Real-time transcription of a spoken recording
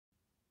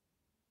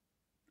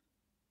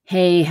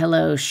Hey,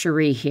 hello,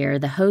 Cherie here,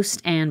 the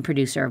host and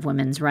producer of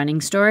Women's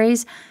Running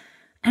Stories.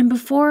 And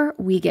before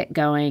we get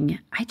going,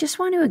 I just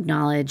want to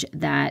acknowledge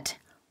that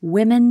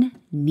women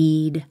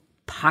need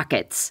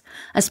pockets,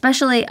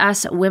 especially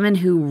us women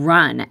who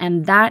run.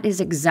 And that is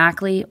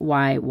exactly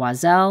why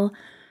Oiselle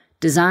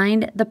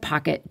designed the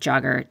pocket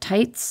jogger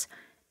tights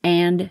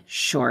and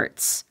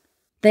shorts.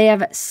 They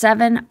have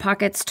 7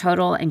 pockets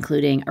total,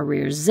 including a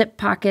rear zip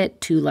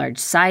pocket, 2 large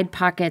side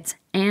pockets,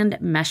 and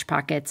mesh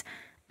pockets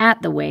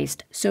at the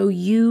waist, so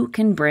you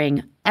can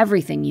bring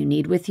everything you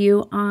need with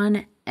you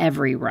on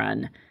every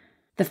run.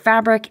 The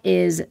fabric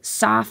is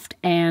soft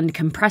and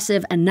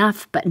compressive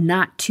enough, but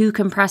not too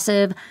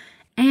compressive.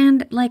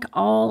 And like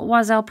all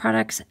Oiselle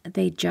products,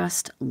 they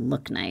just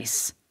look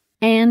nice.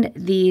 And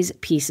these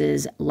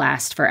pieces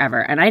last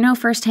forever. And I know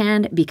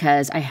firsthand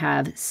because I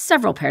have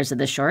several pairs of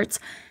the shorts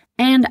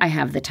and I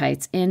have the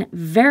tights in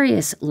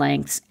various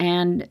lengths,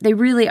 and they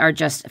really are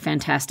just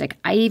fantastic.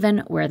 I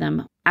even wear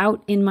them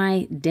out in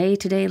my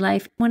day-to-day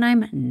life when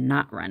I'm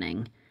not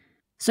running.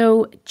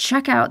 So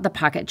check out the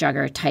pocket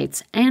jogger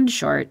tights and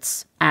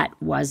shorts at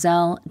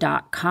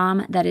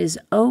oiselle.com. That is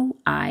OISELLE.com.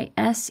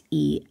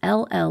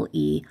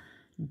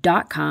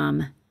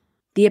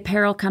 The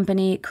apparel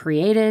company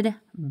created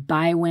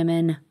by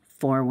women,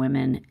 for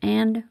women,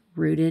 and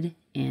rooted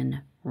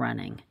in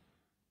running.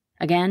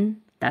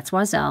 Again, that's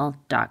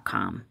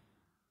oiselle.com.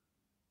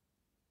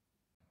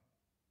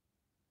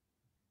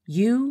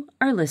 You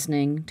are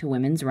listening to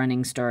Women's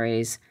Running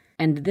Stories,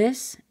 and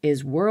this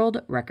is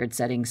world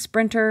record-setting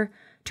sprinter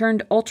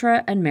turned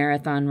ultra and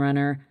marathon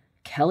runner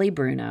Kelly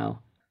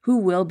Bruno, who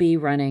will be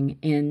running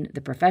in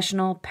the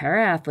professional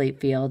para-athlete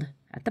field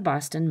at the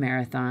Boston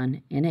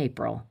Marathon in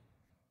April.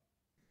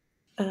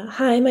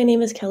 Hi, my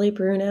name is Kelly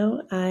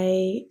Bruno.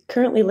 I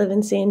currently live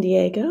in San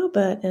Diego,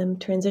 but am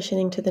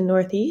transitioning to the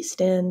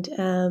Northeast, and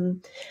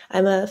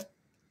I'm a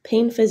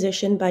pain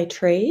physician by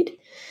trade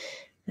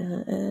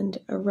and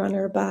a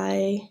runner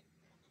by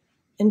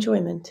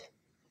enjoyment.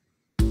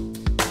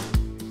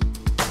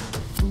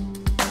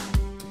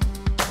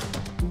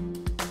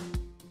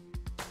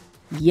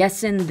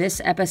 Yes, in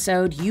this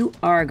episode, you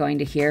are going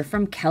to hear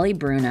from Kelly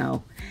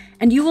Bruno,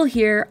 and you will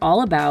hear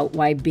all about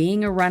why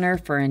being a runner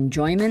for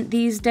enjoyment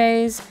these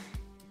days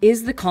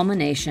is the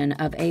culmination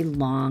of a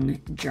long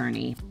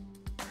journey.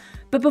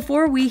 But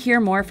before we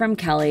hear more from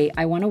Kelly,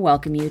 I want to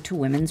welcome you to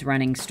Women's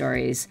Running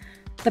Stories,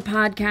 the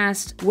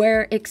podcast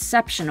where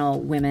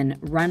exceptional women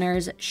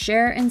runners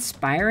share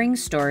inspiring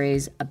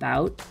stories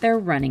about their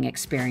running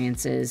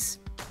experiences.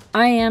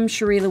 I am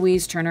Cherie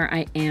Louise Turner.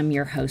 I am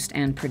your host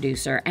and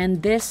producer,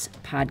 and this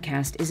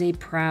podcast is a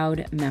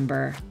proud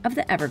member of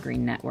the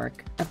Evergreen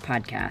Network of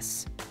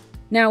podcasts.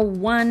 Now,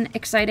 one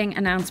exciting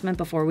announcement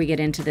before we get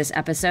into this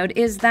episode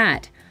is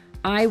that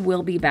I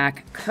will be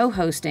back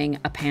co-hosting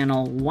a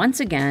panel once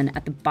again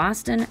at the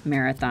Boston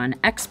Marathon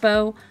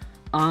Expo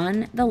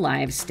on the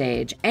live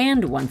stage.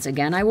 And once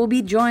again, I will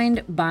be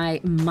joined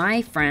by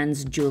my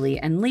friends Julie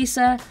and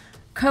Lisa,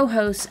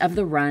 co-hosts of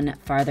the Run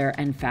Farther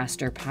and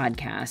Faster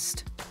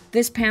podcast.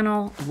 This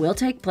panel will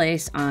take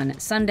place on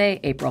Sunday,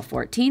 April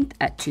 14th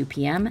at 2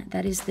 p.m.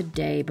 That is the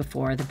day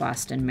before the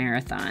Boston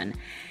Marathon.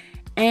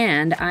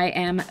 And I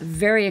am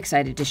very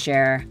excited to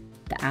share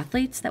the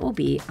athletes that will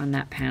be on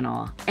that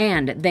panel.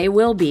 And they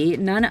will be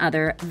none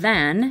other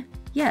than,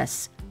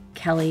 yes,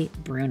 Kelly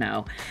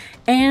Bruno.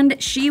 And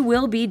she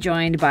will be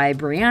joined by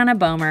Brianna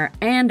Bomer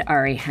and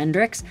Ari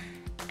Hendricks.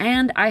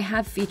 And I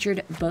have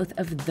featured both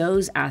of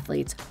those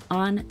athletes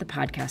on the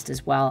podcast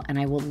as well. And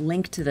I will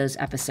link to those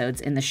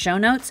episodes in the show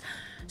notes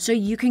so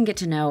you can get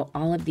to know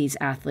all of these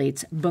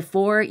athletes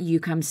before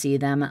you come see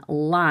them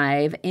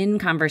live in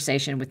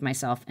conversation with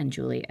myself and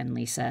Julie and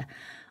Lisa.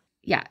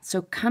 Yeah,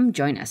 so come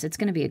join us. It's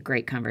going to be a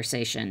great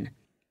conversation.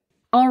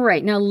 All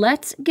right, now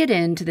let's get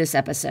into this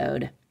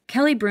episode.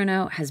 Kelly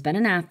Bruno has been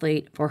an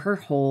athlete for her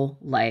whole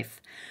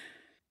life.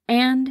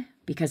 And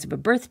because of a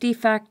birth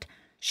defect,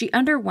 she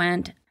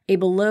underwent a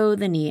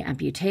below-the-knee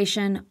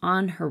amputation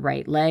on her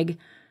right leg,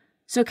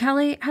 so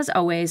Kelly has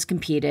always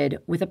competed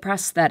with a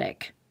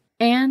prosthetic,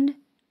 and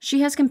she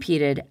has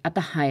competed at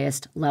the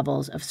highest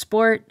levels of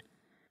sport,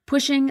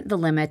 pushing the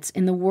limits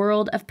in the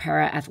world of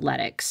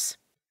para-athletics.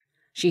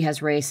 She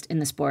has raced in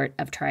the sport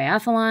of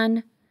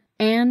triathlon,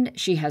 and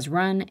she has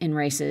run in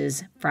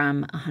races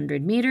from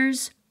 100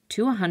 meters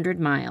to 100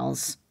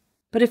 miles.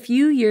 But a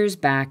few years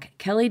back,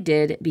 Kelly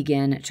did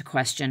begin to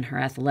question her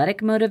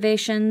athletic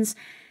motivations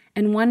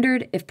and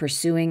wondered if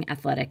pursuing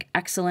athletic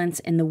excellence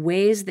in the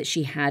ways that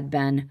she had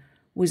been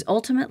was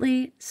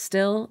ultimately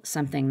still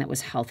something that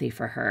was healthy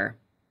for her.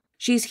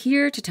 She's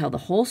here to tell the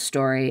whole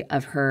story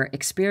of her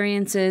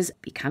experiences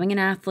becoming an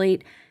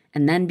athlete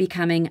and then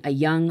becoming a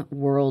young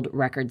world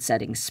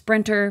record-setting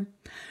sprinter,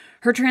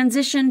 her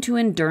transition to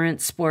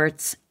endurance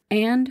sports,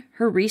 and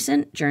her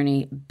recent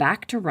journey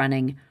back to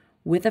running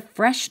with a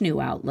fresh new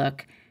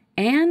outlook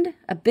and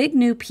a big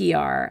new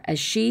PR as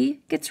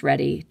she gets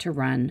ready to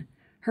run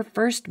her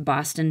first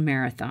Boston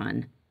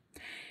Marathon.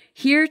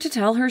 Here to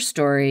tell her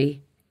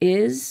story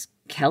is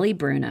Kelly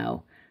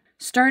Bruno.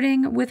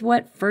 starting with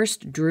what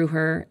first drew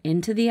her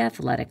into the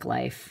athletic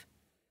life.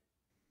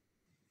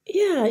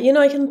 Yeah,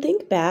 I can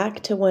think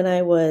back to when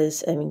I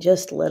was,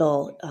 just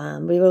little.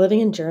 We were living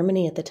in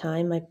Germany at the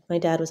time. My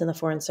dad was in the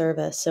Foreign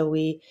Service, so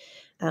we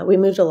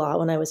moved a lot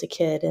when I was a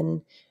kid,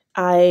 and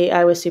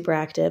I was super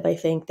active. I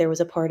think there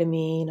was a part of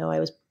me, I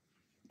was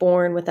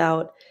born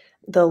without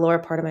the lower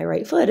part of my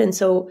right foot, and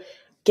so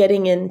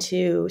getting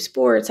into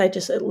sports,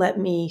 it let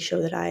me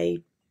show that I,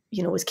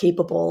 was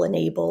capable and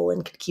able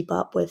and could keep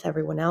up with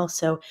everyone else.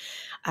 So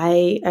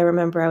I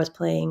remember I was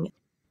playing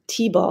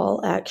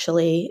t-ball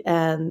actually,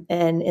 and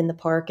in the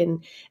park,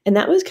 and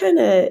that was kind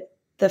of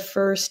the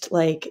first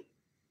like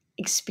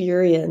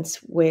experience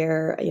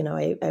where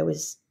I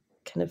was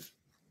kind of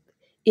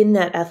in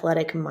that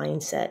athletic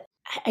mindset.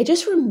 I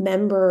just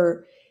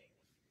remember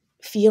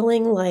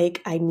feeling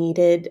like I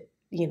needed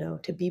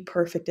to be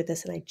perfect at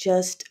this, and I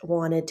just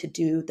wanted to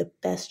do the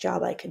best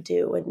job I could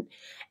do,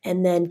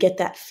 and then get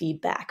that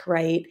feedback,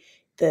 right?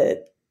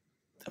 The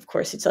Of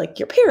course, it's like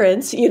your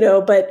parents,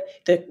 but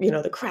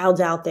the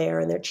crowd's out there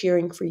and they're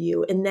cheering for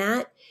you. And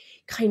that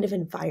kind of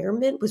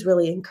environment was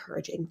really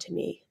encouraging to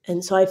me.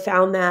 And so I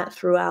found that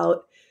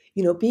throughout,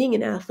 being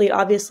an athlete,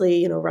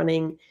 obviously,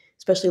 running,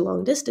 especially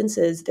long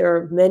distances, there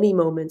are many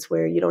moments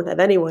where you don't have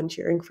anyone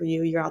cheering for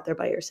you. You're out there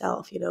by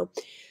yourself.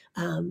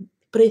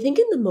 But I think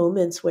in the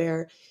moments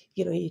where,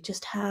 you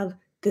just have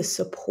this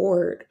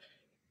support,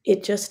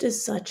 it just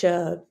is such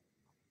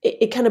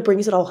it kind of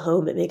brings it all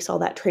home. It makes all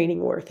that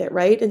training worth it,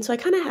 right? And so I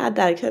kind of had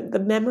that. The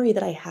memory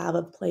that I have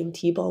of playing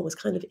t-ball was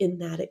kind of in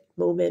that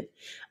moment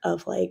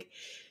of like,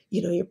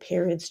 your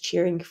parents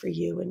cheering for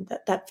you, and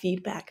that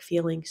feedback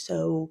feeling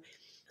so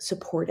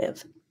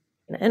supportive.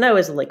 And I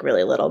was like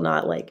really little,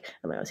 not like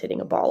I was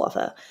hitting a ball off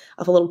a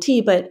little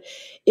tee, but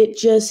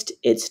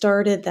it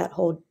started that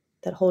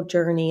whole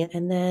journey.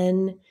 And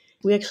then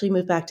we actually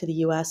moved back to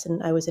the US,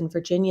 and I was in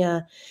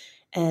Virginia,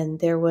 and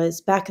there was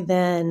back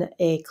then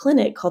a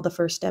clinic called the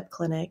First Step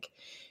Clinic,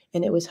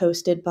 and it was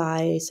hosted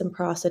by some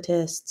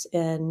prosthetists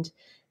and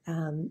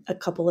a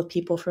couple of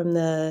people from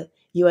the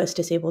US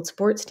disabled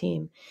sports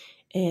team.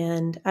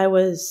 And I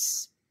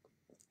was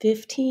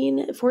 15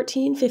 at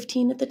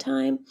the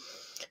time,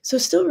 so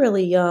still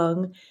really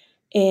young.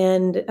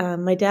 And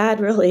my dad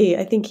really,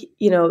 I think,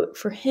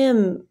 for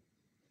him,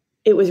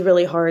 it was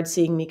really hard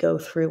seeing me go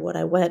through what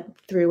I went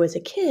through as a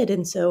kid.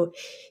 And so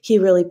he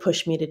really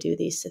pushed me to do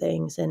these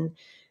things. And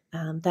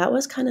that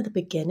was kind of the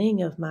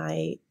beginning of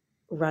my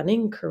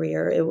running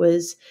career. It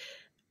was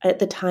at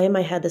the time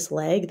I had this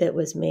leg that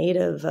was made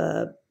of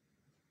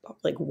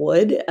like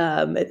wood.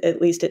 At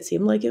least it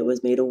seemed like it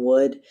was made of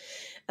wood.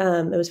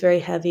 It was very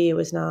heavy. It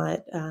was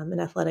not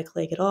an athletic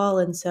leg at all.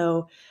 And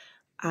so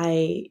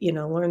I,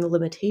 learned the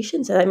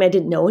limitations. I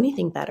didn't know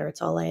anything better.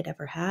 It's all I had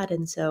ever had.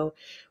 And so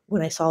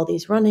when I saw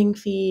these running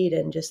feet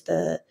and just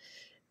the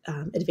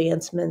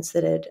advancements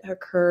that had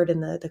occurred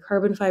in the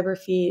carbon fiber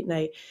feet,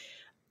 and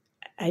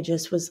I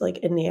just was like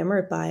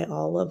enamored by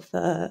all of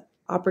the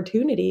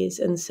opportunities.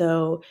 And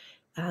so,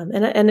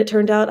 and it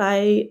turned out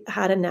I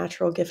had a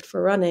natural gift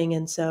for running.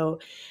 And so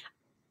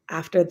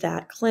after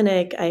that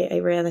clinic, I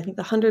ran, I think,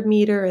 the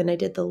 100-meter, and I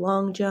did the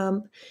long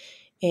jump,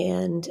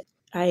 and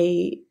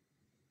I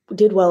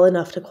did well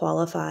enough to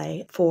qualify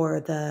for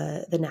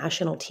the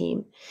national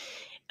team,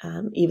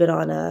 even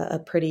on a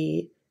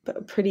pretty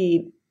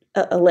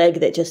a leg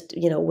that just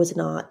was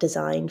not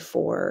designed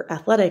for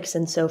athletics.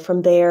 And so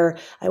from there,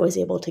 I was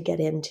able to get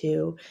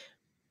into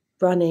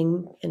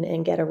running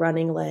and get a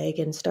running leg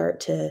and start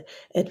to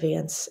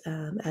advance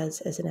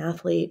as an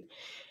athlete.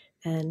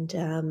 And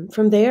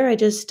from there, I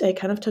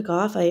kind of took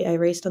off. I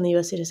raced on the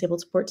USA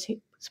Disabled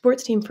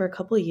sports team for a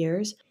couple of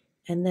years,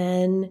 and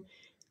then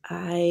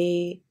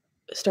I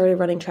started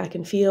running track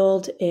and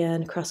field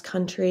and cross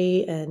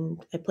country,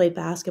 and I played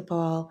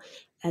basketball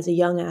as a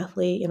young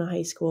athlete in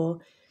high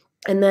school,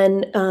 and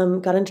then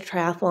got into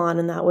triathlon,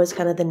 and that was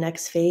kind of the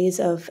next phase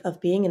of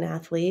being an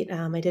athlete.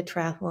 I did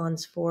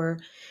triathlons for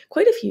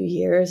quite a few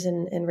years,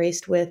 and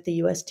raced with the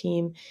U.S.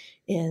 team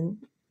in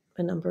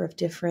a number of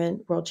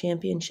different world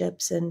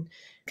championships, and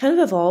kind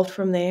of evolved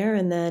from there.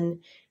 And then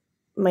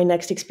my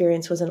next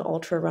experience was an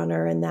ultra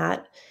runner, and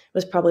that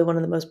was probably one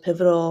of the most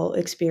pivotal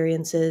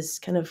experiences,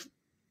 kind of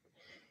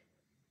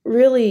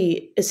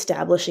really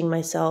establishing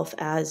myself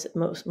as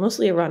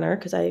mostly a runner,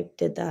 because I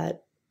did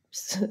that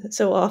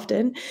so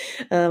often.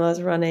 I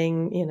was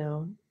running,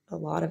 a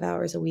lot of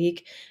hours a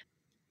week.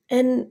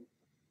 And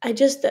I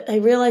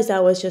realized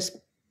that was just,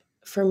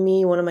 for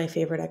me, one of my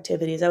favorite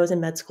activities. I was in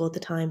med school at the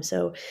time,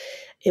 so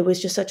it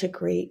was just such a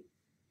great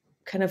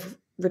kind of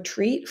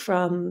retreat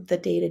from the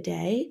day to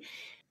day.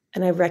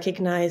 And I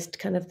recognized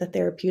kind of the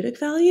therapeutic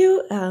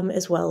value,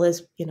 as well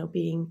as,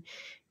 being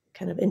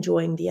kind of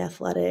enjoying the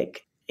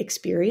athletic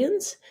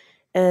experience.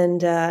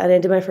 And I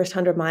did my first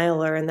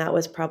 100-miler, and that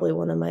was probably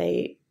one of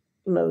my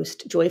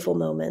most joyful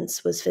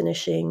moments, was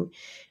finishing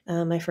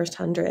my first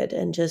 100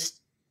 and just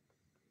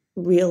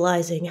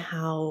realizing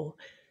how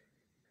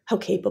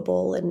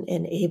capable and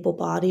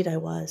able-bodied I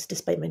was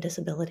despite my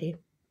disability.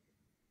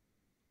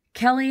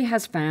 Kelly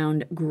has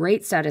found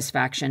great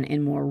satisfaction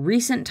in more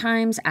recent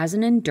times as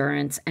an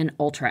endurance and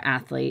ultra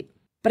athlete.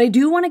 But I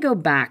do want to go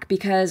back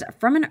because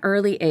from an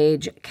early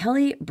age,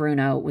 Kelly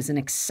Bruno was an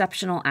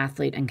exceptional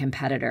athlete and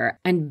competitor,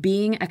 and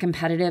being a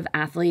competitive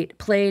athlete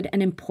played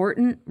an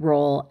important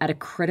role at a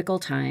critical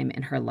time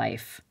in her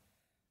life.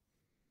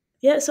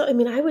 Yeah, so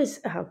I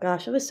was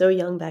so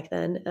young back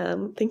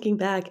then. Thinking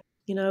back,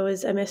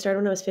 I started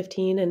when I was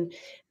 15, and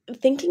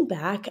thinking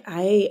back,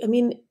 I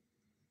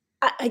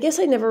guess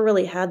I never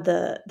really had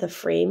the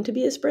frame to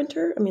be a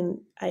sprinter.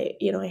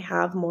 I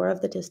have more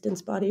of the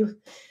distance body,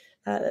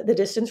 the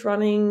distance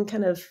running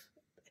kind of,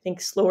 I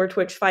think, slower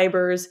twitch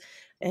fibers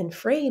and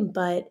frame,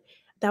 but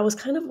that was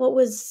kind of what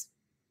was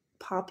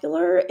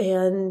popular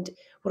and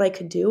what I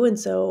could do. And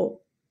so,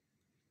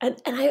 and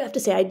I have to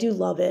say, I do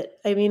love it.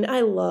 I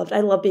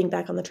love being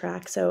back on the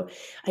track. So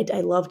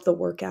I loved the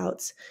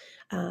workouts.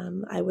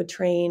 I would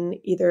train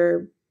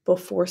either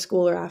before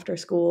school or after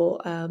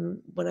school,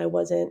 when I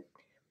wasn't,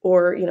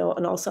 or,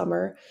 and all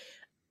summer.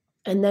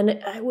 And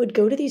then I would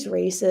go to these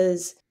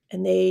races,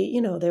 and they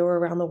were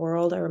around the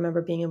world. I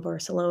remember being in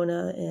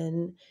Barcelona,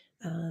 and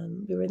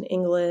we were in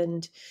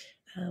England.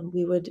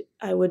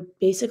 I would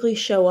basically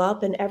show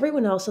up, and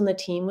everyone else on the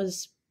team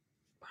was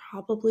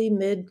probably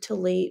mid to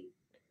late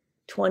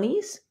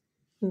 20s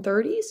and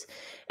 30s.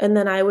 And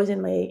then I was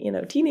in my,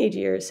 teenage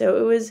years.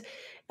 So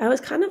I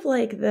was kind of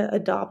like the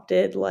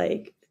adopted,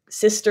 like,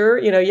 sister,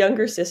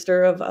 younger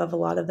sister of a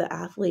lot of the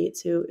athletes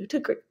who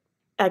took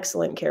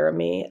excellent care of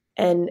me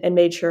and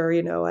made sure,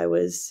 I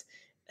was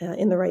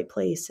in the right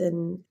place.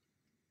 And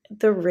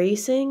the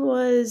racing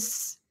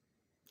was,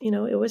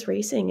 it was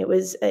racing.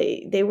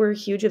 They were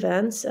huge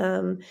events.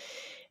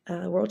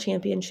 World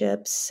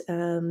Championships.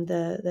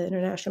 The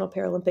International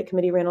Paralympic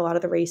Committee ran a lot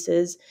of the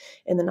races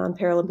in the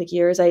non-Paralympic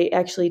years. I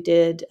actually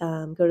did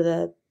go to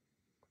the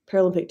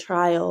Paralympic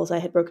trials. I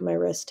had broken my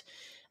wrist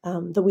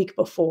the week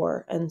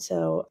before, and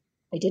so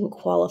I didn't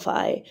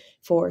qualify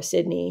for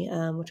Sydney,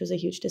 which was a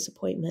huge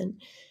disappointment.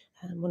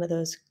 One of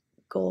those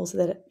goals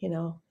that,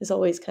 has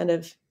always kind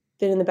of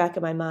been in the back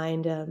of my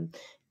mind,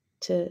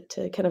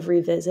 to kind of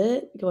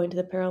revisit going to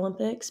the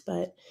Paralympics.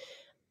 But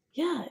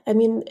yeah,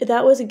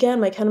 that was, again,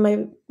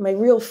 my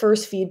real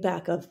first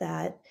feedback of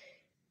that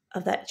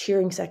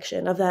cheering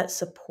section, of that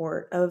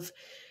support, of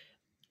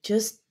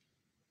just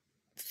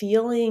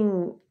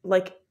feeling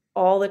like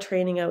all the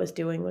training I was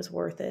doing was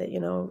worth it,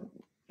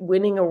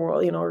 winning a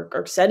world,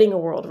 or setting a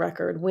world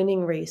record,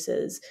 winning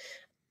races.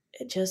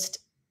 It just,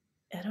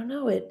 I don't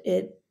know,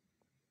 it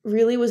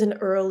really was an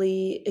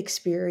early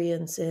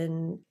experience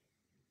in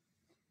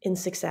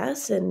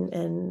success.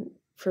 And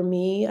for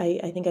me,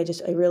 I think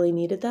I really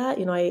needed that.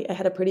 I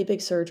had a pretty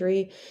big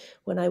surgery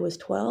when I was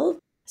 12.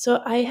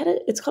 So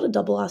it's called a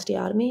double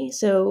osteotomy.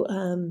 So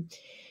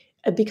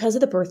because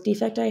of the birth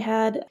defect I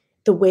had,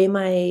 the way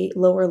my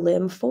lower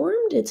limb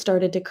formed, it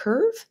started to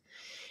curve,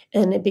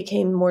 and it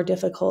became more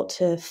difficult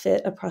to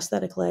fit a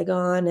prosthetic leg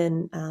on,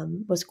 and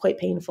was quite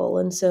painful.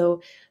 And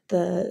so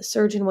the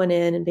surgeon went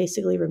in and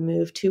basically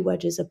removed 2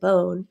 wedges of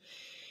bone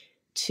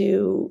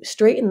to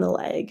straighten the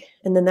leg.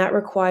 And then that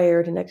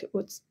required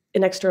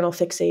an external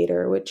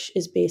fixator, which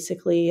is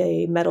basically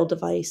a metal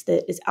device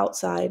that is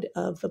outside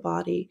of the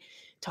body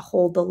to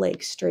hold the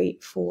leg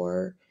straight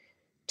for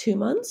 2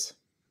 months.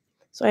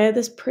 So I had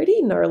this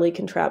pretty gnarly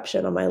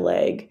contraption on my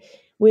leg,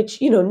 which,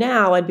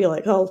 now I'd be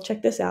like, oh,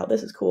 check this out.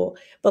 This is cool.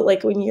 But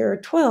like when you're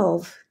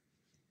 12,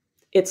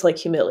 it's like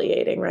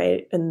humiliating,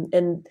 right?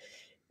 And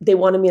they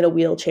wanted me in a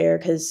wheelchair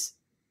because,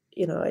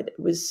 it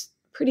was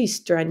pretty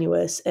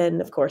strenuous.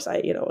 And of course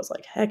I, was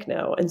like, heck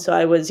no. And so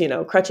I was,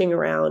 crutching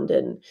around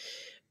and,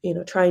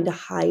 trying to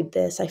hide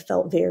this. I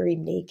felt very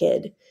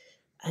naked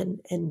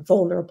and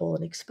vulnerable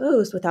and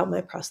exposed without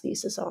my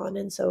prosthesis on.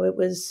 And so it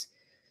was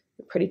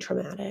pretty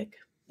traumatic.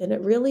 And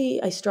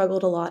I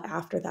struggled a lot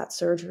after that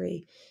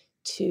surgery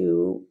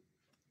to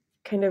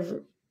kind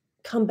of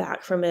come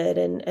back from it.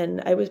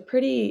 And I was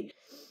pretty,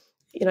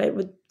 I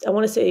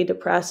want to say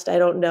depressed. I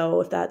don't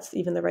know if that's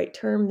even the right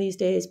term these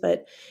days,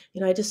 but,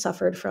 I just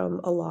suffered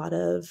from a lot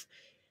of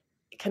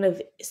kind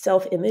of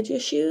self-image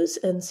issues.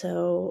 And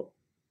so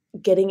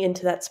getting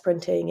into that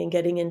sprinting and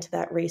getting into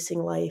that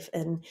racing life,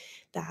 and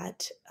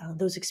that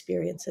those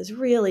experiences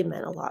really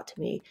meant a lot to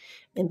me,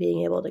 and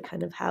being able to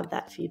kind of have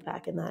that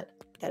feedback and that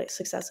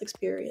success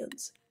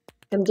experience,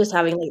 and just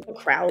having like the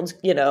crowds,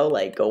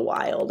 like go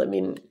wild.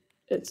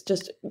 It's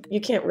just,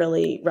 you can't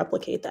really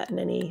replicate that in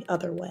any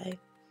other way.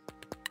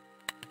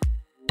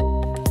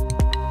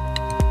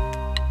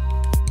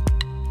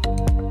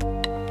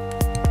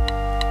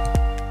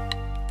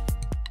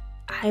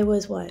 I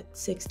was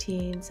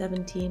 16,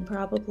 17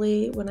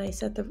 probably when I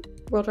set the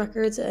world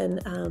records.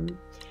 And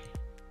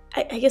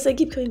I guess I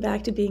keep coming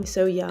back to being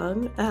so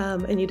young,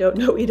 and you don't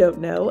know what you don't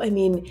know.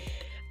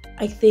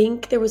 I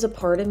think there was a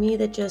part of me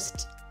that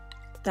just,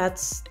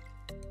 that's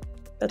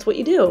what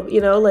you do,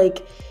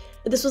 like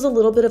this was a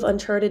little bit of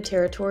uncharted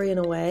territory in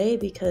a way,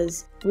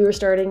 because we were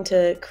starting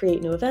to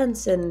create new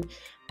events, and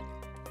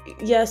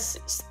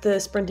yes, the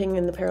sprinting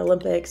in the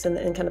Paralympics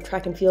and kind of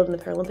track and field in the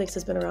Paralympics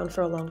has been around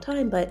for a long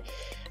time, but,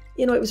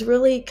 it was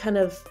really kind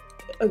of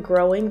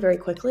growing very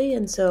quickly.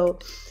 And so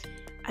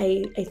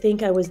I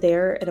think I was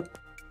there at a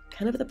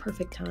kind of the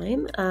perfect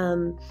time.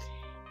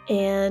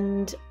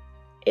 And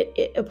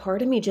a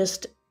part of me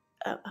just,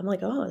 I'm like,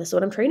 oh, this is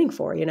what I'm training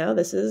for.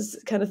 This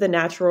is kind of the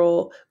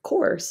natural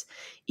course,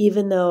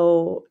 even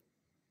though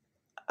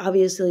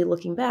obviously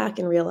looking back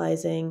and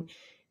realizing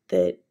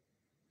that,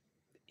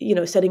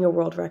 setting a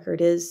world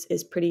record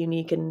is pretty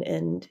unique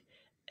and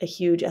a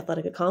huge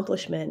athletic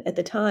accomplishment. At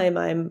the time,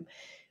 I'm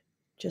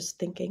just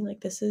thinking like,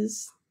 this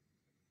is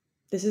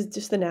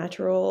just the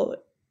natural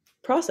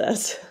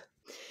process.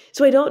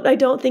 So I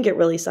don't think it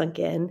really sunk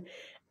in.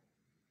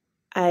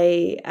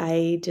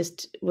 I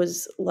just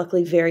was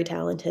luckily very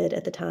talented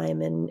at the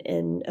time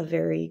in a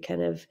very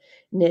kind of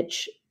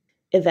niche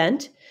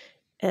event.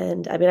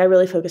 And I mean, I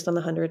really focused on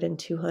the 100 and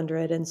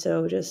 200. And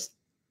so just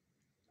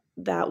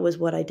that was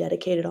what I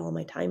dedicated all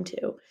my time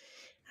to.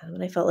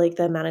 And I felt like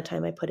the amount of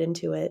time I put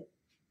into it,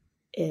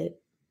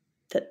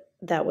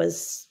 that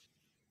was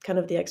kind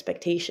of the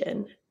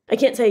expectation. I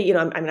can't say,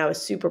 I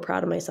was super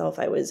proud of myself.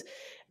 I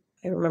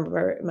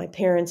remember my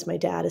parents, my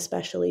dad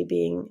especially,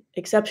 being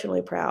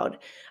exceptionally proud.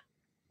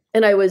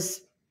 And I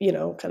was,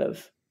 kind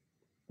of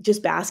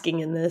just basking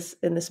in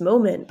this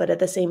moment. But at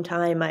the same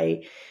time,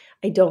 I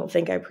don't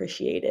think I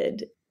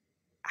appreciated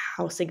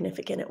how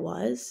significant it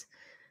was.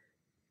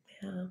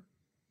 Yeah.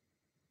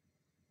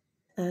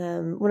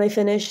 When I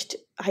finished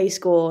high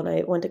school and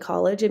I went to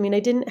college, I mean, I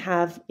didn't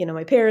have,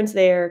 my parents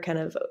there kind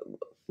of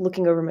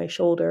looking over my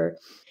shoulder.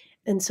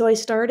 And so I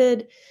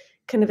started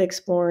kind of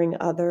exploring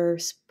other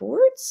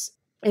sports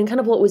and kind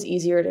of what was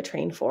easier to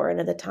train for. And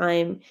at the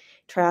time,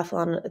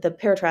 the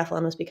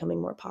paratriathlon was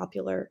becoming more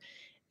popular.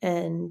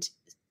 And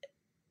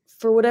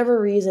for whatever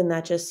reason,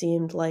 that just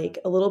seemed like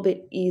a little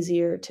bit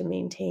easier to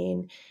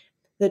maintain.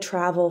 The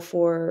travel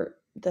for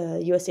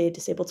the USA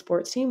Disabled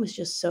Sports Team was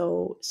just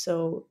so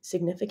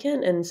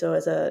significant. And so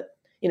as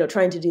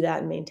trying to do that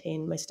and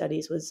maintain my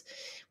studies was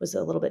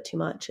a little bit too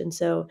much. And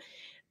so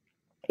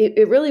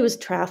it really was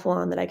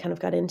triathlon that I kind of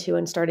got into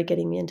and started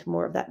getting me into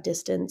more of that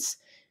distance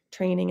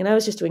training. And I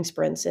was just doing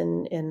sprints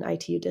in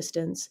ITU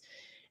distance.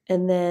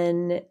 And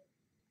then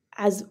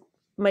as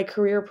my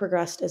career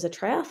progressed as a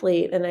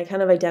triathlete, and I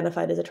kind of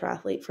identified as a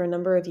triathlete for a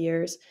number of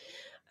years,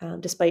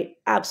 despite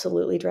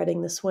absolutely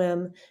dreading the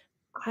swim,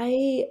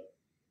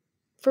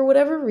 for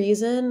whatever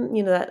reason,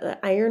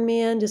 that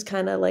Ironman just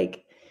kind of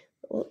like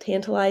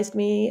tantalized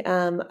me.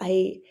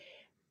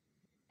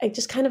 I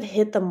just kind of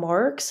hit the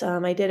marks.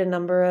 I did a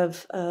number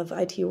of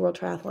ITU World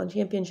Triathlon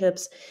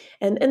Championships,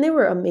 and they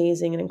were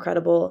amazing and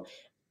incredible.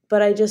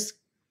 But I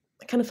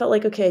kind of felt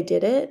like, okay, I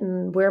did it,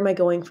 and where am I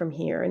going from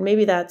here? And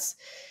maybe that's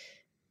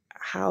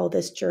how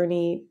this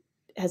journey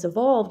has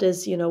evolved,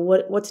 is,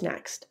 what's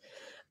next?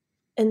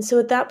 And so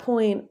at that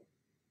point,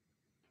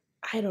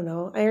 I don't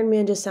know,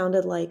 Ironman just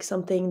sounded like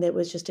something that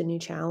was just a new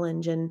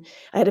challenge. And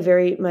I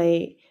had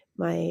my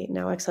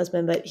now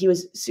ex-husband, but he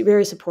was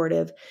very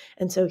supportive.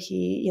 And so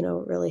he,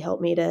 really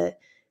helped me to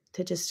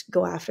just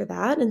go after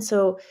that. And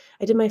so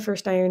I did my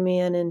first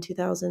Ironman in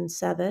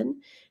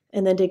 2007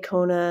 and then did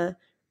Kona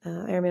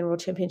Ironman World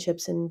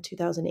Championships in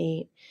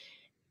 2008.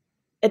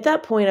 At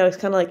that point, I was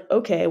kind of like,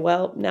 okay,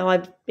 well, now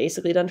I've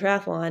basically done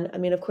triathlon. I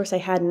mean, of course I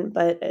hadn't,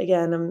 but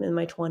again, I'm in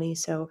my 20s.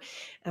 So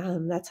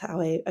that's how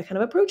I kind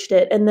of approached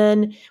it. And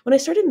then when I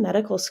started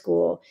medical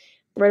school,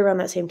 right around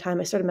that same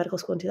time, I started medical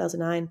school in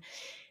 2009,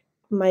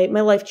 my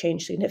life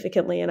changed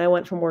significantly. And I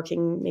went from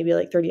working maybe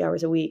like 30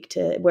 hours a week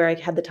to where I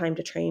had the time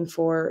to train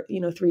for,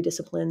 3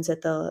 disciplines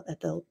at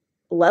the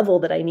level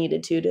that I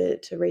needed to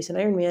race an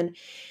Ironman,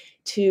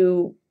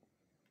 to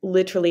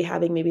literally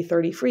having maybe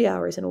 30 free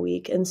hours in a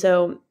week. And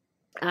so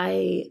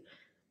I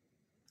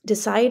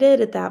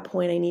decided at that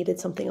point I needed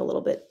something a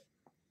little bit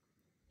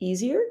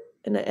easier.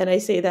 And I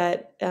say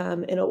that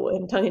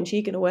in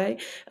tongue-in-cheek in a way,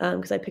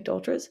 because I picked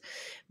ultras.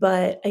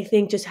 But I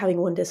think just having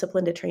one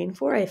discipline to train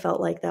for, I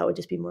felt like that would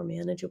just be more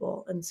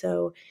manageable. And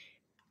so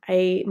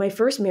my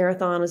first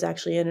marathon was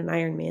actually in an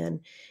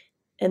Ironman.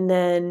 And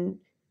then,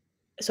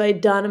 so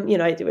I'd done,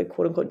 I did,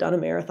 quote unquote, done a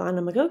marathon.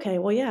 I'm like, okay,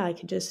 well, yeah,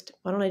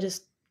 why don't I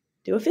just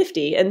do a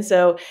 50? And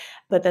so,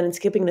 but then in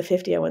skipping the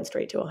 50, I went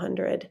straight to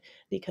 100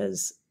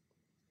 because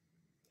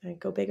I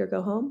go big or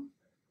go home.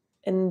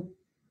 And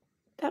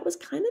that was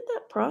kind of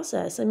that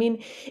process. I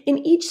mean, in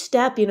each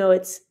step,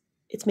 it's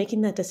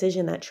making that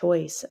decision, that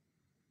choice.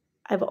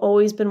 I've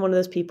always been one of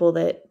those people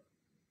that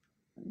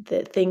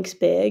thinks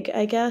big,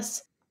 I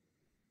guess.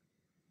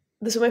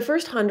 So my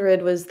first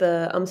 100 was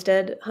the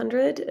Umstead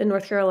 100 in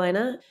North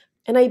Carolina.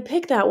 And I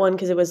picked that one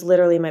because it was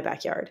literally in my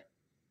backyard.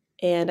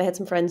 And I had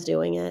some friends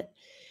doing it.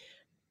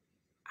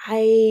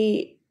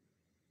 They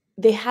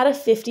had a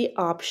 50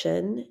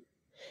 option.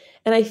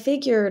 And I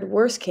figured,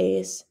 worst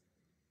case,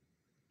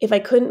 if I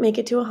couldn't make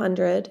it to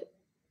 100,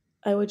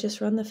 I would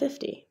just run the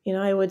 50.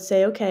 I would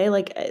say, okay,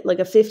 like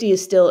a 50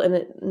 is still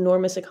an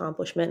enormous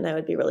accomplishment, and I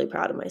would be really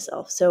proud of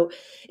myself. So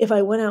if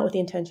I went out with the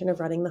intention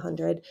of running the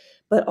 100,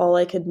 but all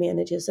I could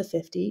manage is a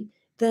 50,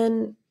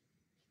 then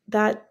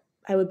that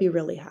I would be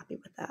really happy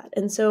with that.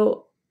 And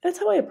so that's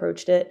how I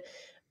approached it.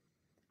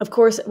 Of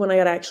course, when I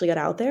actually got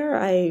out there,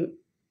 I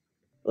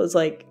was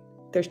like,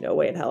 there's no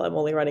way in hell I'm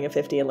only running a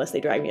 50 unless they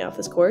drag me off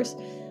this course.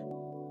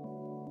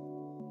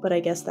 But I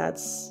guess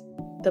that's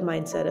the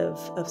mindset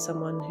of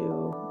someone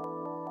who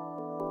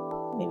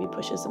maybe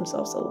pushes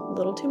themselves a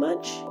little too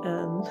much.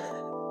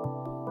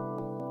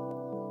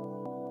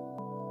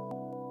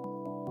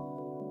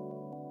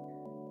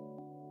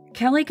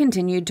 Kelly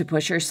continued to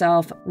push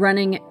herself,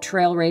 running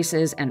trail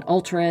races and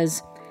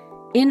ultras.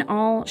 In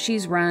all,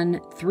 she's run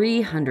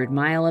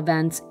 300-mile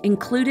events,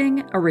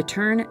 including a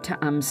return to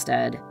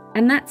Umstead.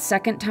 And that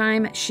second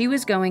time, she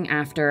was going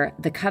after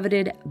the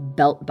coveted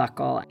belt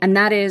buckle, and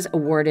that is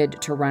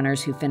awarded to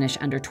runners who finish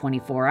under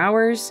 24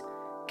 hours.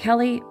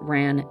 Kelly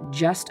ran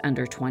just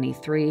under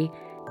 23,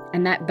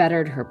 and that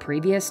bettered her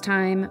previous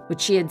time,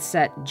 which she had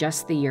set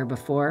just the year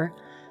before,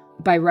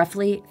 by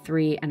roughly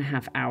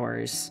 3.5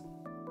 hours.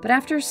 But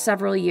after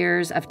several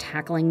years of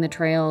tackling the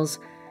trails,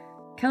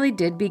 Kelly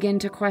did begin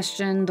to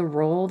question the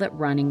role that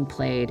running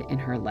played in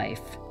her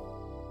life.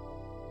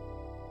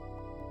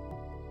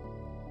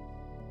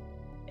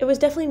 It was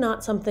definitely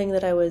not something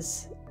that I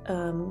was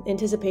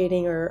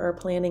anticipating or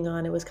planning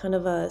on. It was kind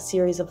of a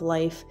series of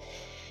life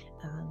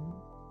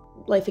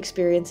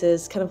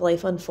experiences, kind of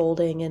life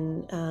unfolding,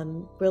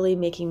 and really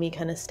making me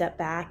kind of step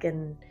back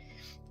and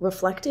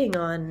reflecting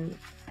on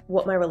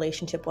what my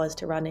relationship was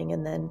to running,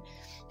 and then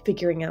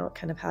figuring out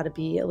kind of how to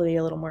be a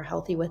little more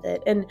healthy with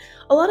it. And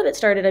a lot of it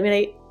started,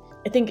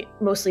 I think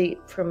mostly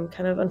from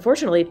kind of,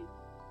 unfortunately,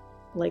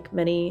 like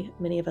many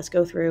of us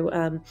go through,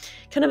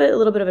 kind of a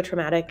little bit of a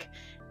traumatic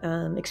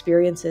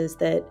experiences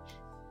that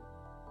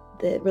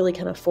really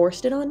kind of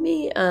forced it on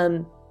me.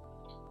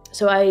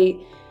 So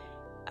I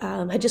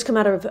had just come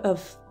out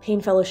of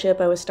pain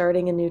fellowship. I was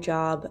starting a new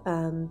job.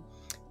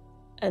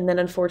 And then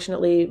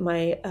unfortunately,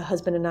 my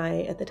husband and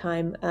I at the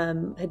time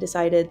had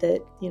decided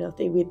that,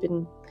 we'd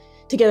been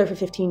together for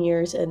 15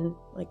 years and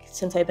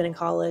since I'd been in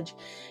college,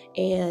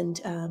 and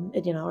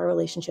our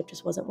relationship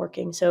just wasn't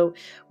working. So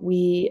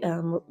we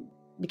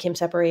became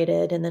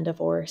separated and then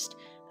divorced.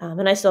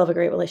 And I still have a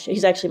great relationship.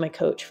 He's actually my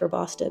coach for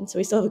Boston, so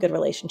we still have a good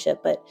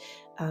relationship, but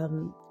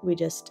we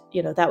just,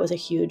 that was a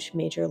huge,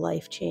 major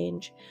life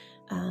change.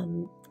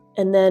 And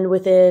then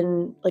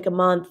within a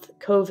month,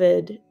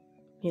 COVID,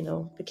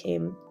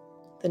 became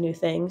the new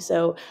thing.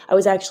 So I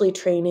was actually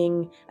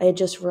training. I had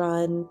just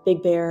run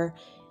Big Bear,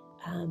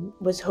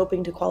 was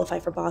hoping to qualify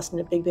for Boston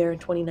at Big Bear in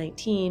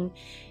 2019,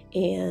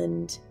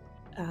 and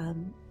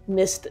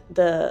missed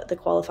the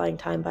qualifying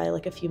time by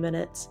a few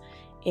minutes,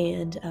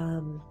 and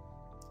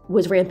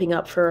was ramping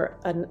up for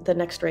the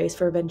next race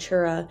for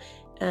Ventura,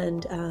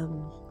 and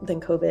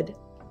then COVID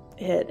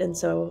hit, and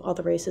so all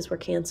the races were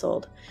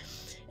canceled.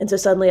 And so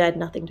suddenly I had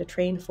nothing to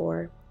train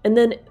for. And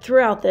then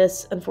throughout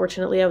this,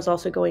 unfortunately, I was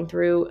also going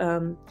through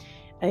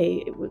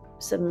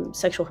some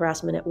sexual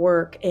harassment at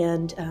work,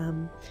 and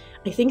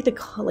I think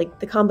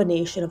the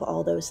combination of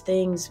all those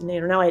things.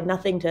 Now I had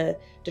nothing to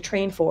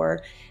train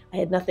for. I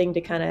had nothing to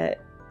kind of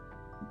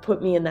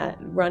put me in that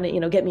running,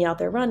 get me out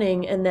there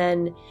running, and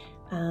then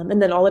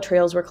all the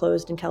trails were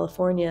closed in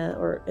California,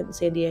 or in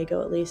San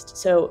Diego at least.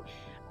 So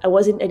I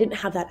didn't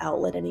have that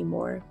outlet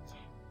anymore,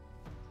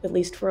 at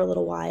least for a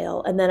little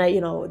while. And then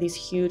these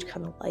huge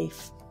kind of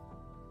life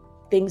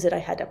things that I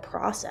had to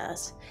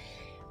process.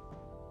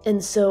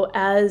 And so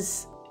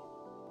as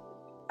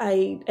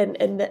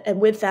and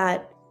with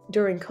that,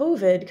 during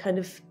COVID, kind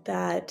of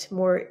that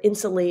more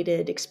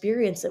insulated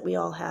experience that we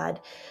all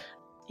had,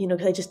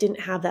 because I just didn't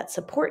have that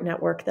support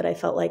network that I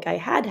felt like I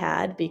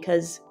had,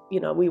 because,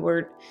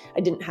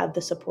 I didn't have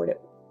the support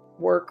at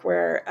work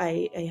where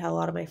I had a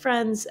lot of my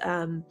friends.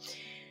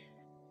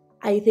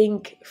 I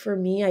think for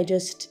me,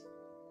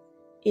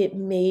 it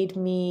made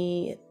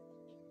me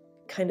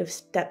kind of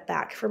step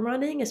back from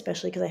running,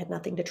 especially because I had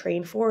nothing to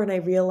train for. And I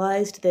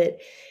realized that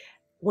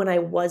when I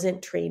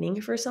wasn't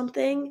training for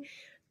something,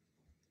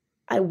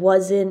 I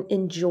wasn't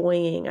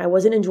enjoying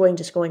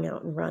just going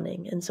out and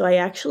running. And so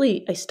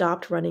I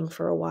stopped running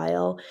for a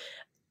while.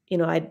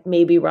 I'd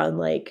maybe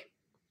run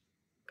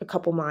a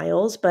couple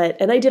miles,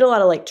 and I did a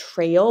lot of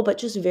trail, but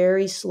just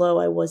very slow.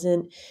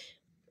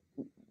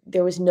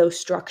 There was no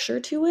structure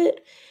to it.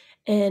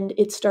 And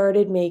it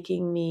started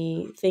making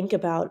me think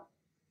about,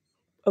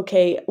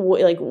 okay,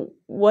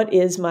 what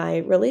is my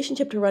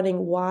relationship to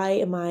running? Why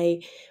am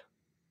I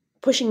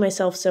pushing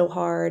myself so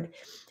hard?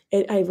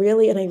 I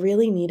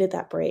really needed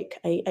that break.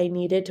 I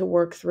needed to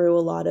work through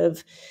a lot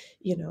of,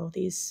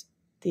 these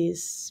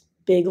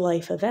big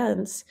life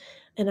events.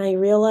 And I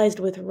realized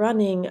with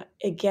running,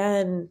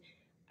 again,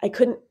 I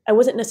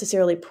wasn't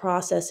necessarily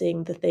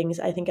processing the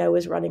things. I think I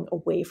was running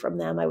away from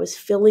them. I was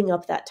filling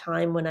up that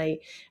time when I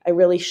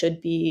really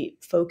should be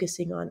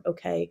focusing on,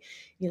 okay,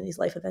 these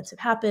life events have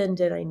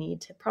happened and I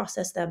need to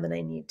process them and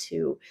I need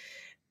to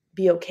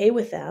be okay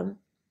with them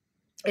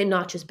and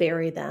not just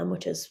bury them,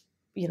 which is,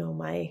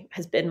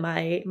 has been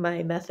my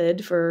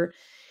method for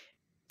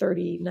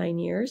 39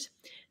 years.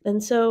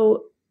 And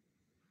so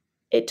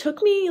it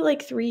took me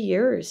like 3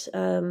 years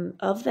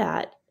of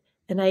that.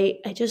 And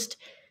it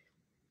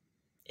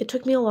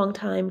took me a long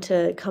time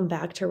to come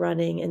back to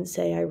running and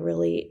say, I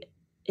really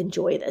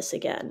enjoy this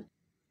again.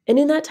 And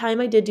in that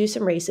time, I did do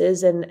some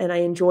races and I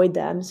enjoyed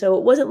them. So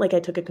it wasn't like I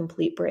took a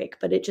complete break,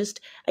 but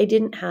I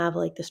didn't have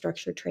like the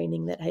structured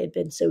training that I had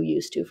been so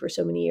used to for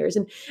so many years.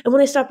 And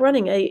when I stopped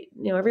running,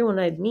 everyone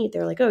I'd meet,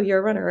 they're like, oh, you're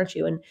a runner, aren't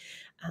you? And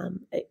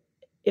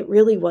it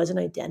really was an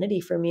identity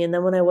for me. And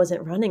then when I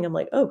wasn't running, I'm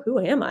like, oh, who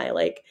am I?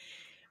 Like,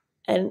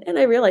 and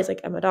I realized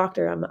like I'm a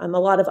doctor, I'm a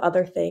lot of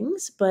other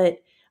things, but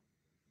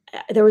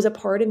there was a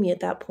part of me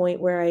at that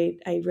point where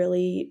I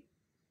really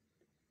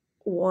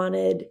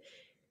wanted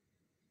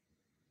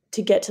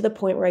to get to the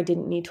point where I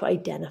didn't need to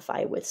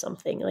identify with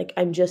something. Like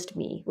I'm just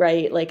me,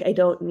 right? Like I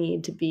don't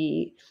need to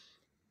be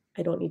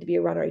a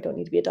runner. I don't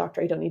need to be a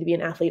doctor. I don't need to be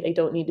an athlete. I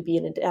don't need to be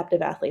an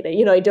adaptive athlete.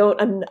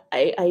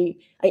 I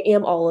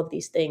am all of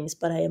these things,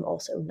 but I am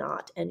also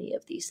not any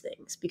of these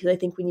things, because I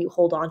think when you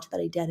hold on to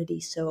that identity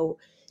so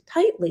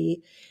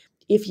tightly,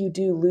 if you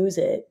do lose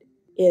it,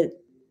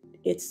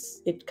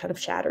 it kind of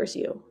shatters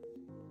you.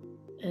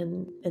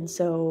 And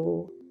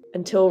so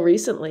until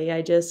recently,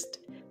 I just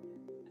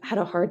had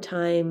a hard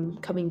time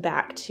coming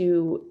back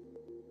to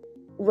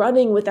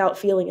running without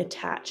feeling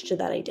attached to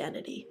that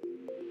identity.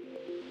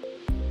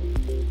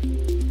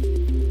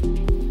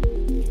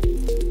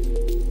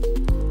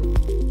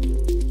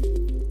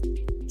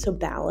 So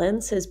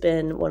balance has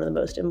been one of the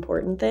most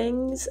important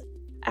things.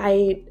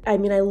 I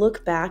mean, I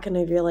look back and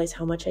I realize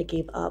how much I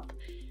gave up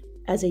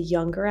as a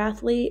younger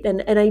athlete.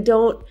 And I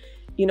don't,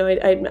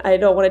 I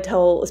don't want to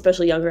tell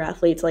especially younger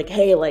athletes like,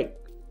 hey, like,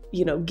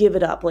 give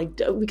it up, like,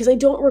 because I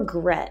don't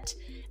regret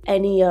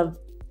any of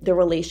the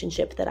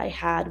relationship that I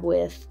had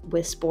with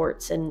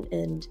sports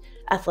and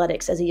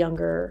athletics as a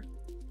younger,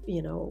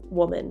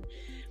 woman.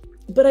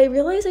 But I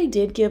realize I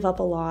did give up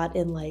a lot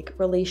in like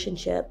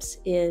relationships,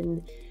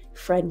 in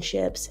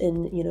friendships,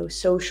 in,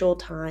 social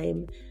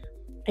time.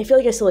 I feel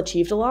like I still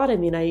achieved a lot. I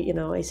mean,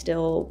 I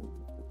still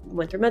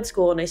went through med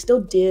school and I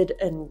still did,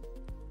 and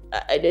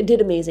I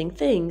did amazing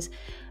things.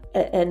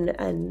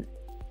 And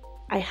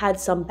I had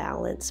some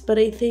balance, but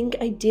I think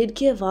I did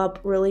give up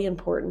really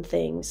important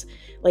things,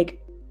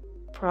 like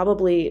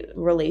probably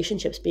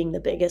relationships being the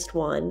biggest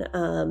one,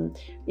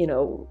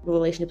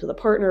 relationships with a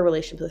partner,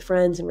 relationships with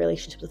friends, and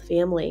relationships with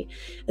family.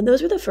 And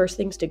those were the first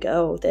things to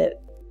go,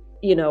 that,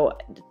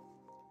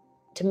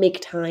 to make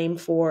time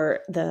for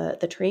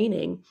the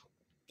training.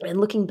 And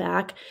looking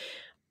back,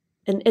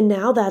 and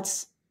now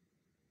that's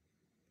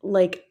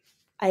like,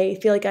 I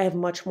feel like I have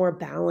much more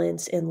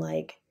balance in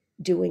like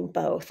doing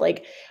both.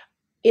 Like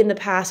in the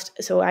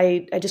past, so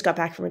I just got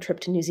back from a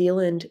trip to New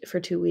Zealand for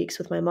 2 weeks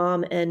with my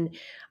mom. And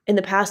in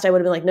the past I would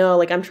have been like, no,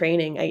 like I'm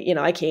training.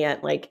 I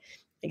can't, like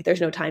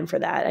there's no time for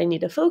that. I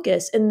need to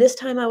focus. And this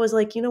time I was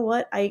like, you know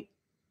what? I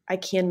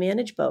can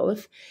manage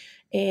both.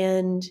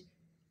 And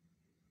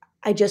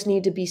I just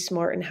need to be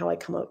smart in how I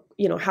come up,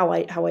 how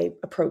I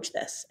approach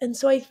this. And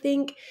so I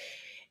think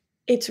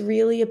it's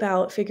really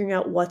about figuring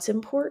out what's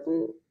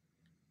important.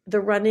 The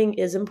running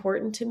is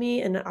important to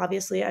me. And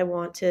obviously I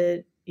want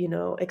to,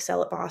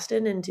 excel at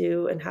Boston and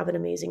have an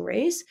amazing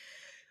race,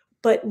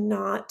 but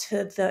not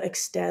to the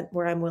extent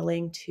where I'm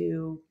willing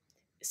to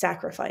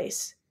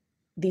sacrifice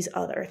these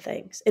other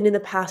things. And in the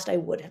past, I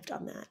would have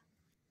done that.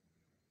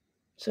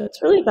 So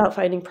it's really about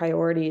finding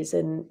priorities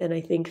and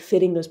I think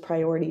fitting those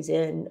priorities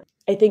in.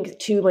 I think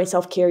too, my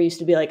self-care used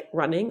to be like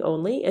running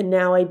only. And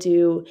now I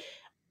do,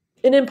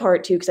 and in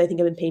part too, because I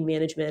think I'm in pain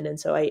management. And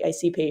so I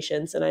see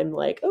patients and I'm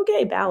like,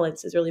 okay,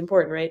 balance is really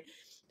important, right?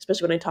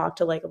 Especially when I talk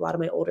to like a lot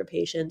of my older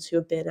patients who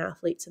have been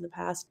athletes in the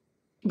past.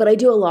 But I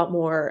do a lot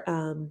more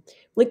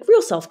like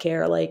real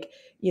self-care, like,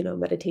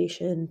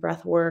 meditation,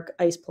 breath work,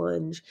 ice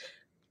plunge.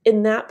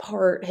 And that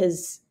part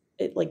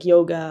like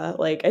yoga,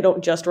 like I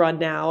don't just run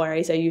now, or I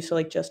used to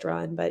like just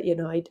run, but,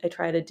 I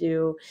try to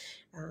do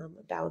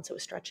balance it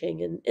with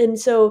stretching. And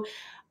so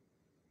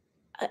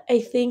I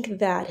think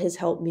that has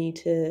helped me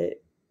to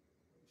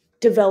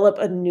develop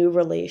a new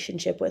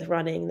relationship with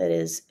running that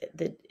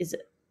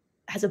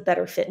has a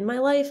better fit in my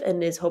life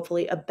and is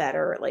hopefully a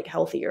better, like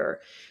healthier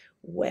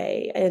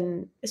way.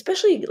 And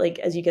especially like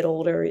as you get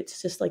older,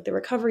 it's just like the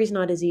recovery is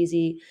not as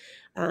easy.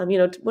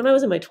 When I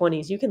was in my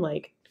 20s, you can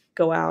like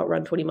go out,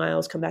 run 20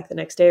 miles, come back the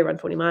next day, run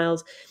 20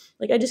 miles.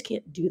 Like I just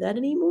can't do that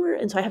anymore.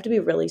 And so I have to be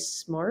really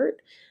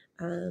smart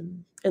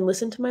and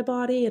listen to my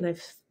body. And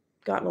I've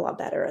gotten a lot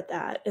better at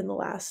that in the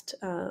last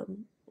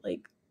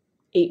like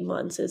 8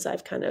 months as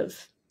I've kind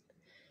of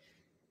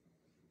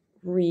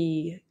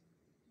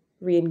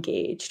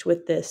re-engaged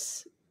with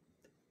this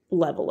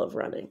level of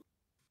running.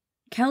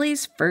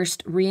 Kelly's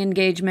first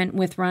re-engagement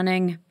with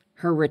running,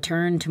 her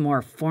return to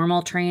more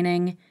formal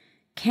training,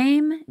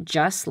 came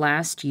just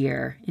last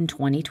year in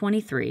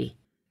 2023.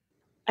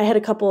 I had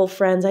a couple of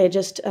friends. I had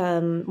just,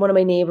 one of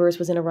my neighbors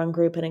was in a run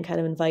group and it kind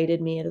of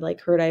invited me and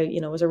like heard I,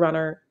 was a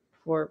runner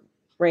or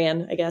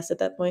ran, I guess, at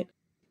that point.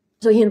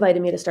 So he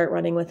invited me to start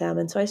running with them.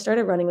 And so I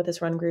started running with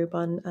this run group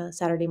on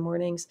Saturday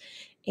mornings.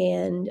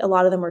 And a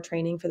lot of them were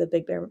training for the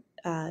Big Bear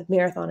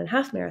marathon and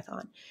half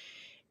marathon.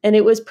 And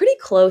it was pretty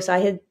close. I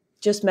had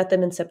just met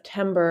them in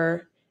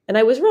September and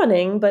I was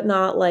running, but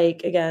not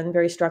like, again,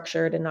 very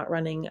structured and not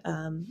running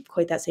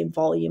quite that same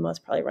volume. I was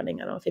probably running,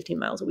 15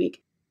 miles a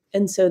week.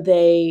 And so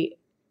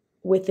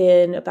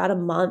within about a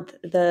month,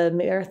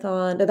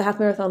 the half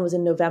marathon was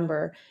in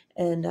November.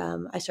 And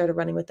I started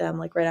running with them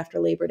like right after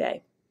Labor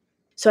Day.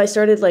 So I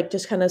started like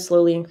just kind of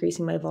slowly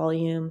increasing my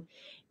volume,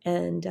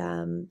 and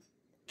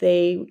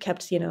they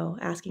kept,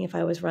 asking if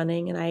I was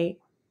running, and I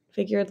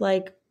figured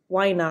like,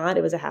 why not?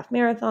 It was a half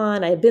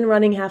marathon. I had been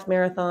running half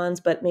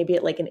marathons, but maybe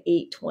at like an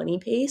 8:20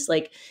 pace,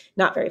 like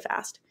not very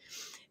fast.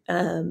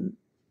 And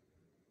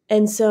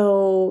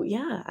so,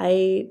 yeah,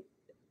 I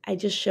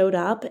just showed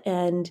up,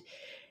 and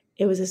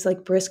it was this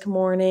like brisk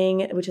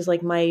morning, which is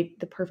like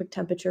the perfect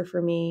temperature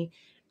for me.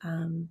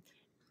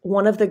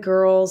 One of the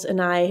girls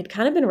and I had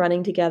kind of been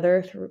running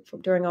together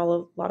during a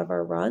lot of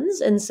our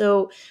runs. And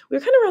so we were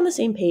kind of around the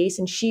same pace.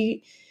 And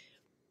it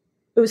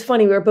was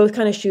funny. We were both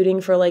kind of shooting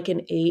for like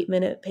an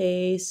 8-minute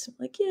pace.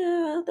 Like,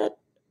 yeah,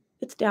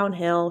 it's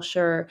downhill.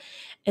 Sure.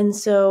 And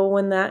so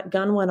when that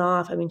gun went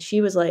off, I mean,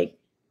 she was like,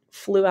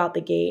 flew out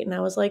the gate, and I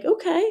was like,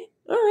 okay,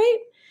 all right,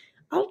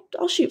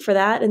 I'll shoot for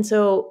that. And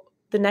so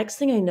the next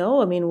thing I know,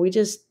 I mean, we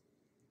just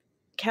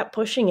kept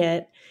pushing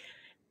it.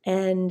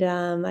 And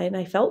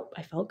I felt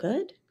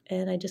good.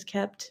 And I just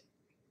kept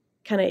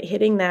kind of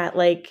hitting that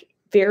like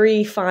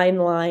very fine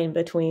line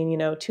between,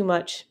 too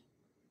much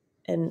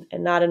and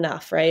not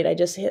enough, right? I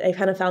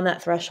kind of found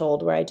that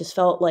threshold where I just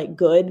felt like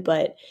good,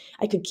 but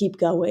I could keep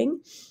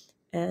going.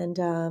 And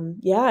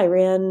I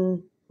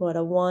ran a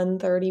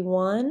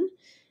 1:31.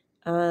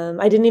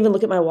 I didn't even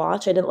look at my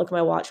watch. I didn't look at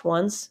my watch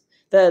once.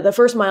 The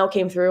first mile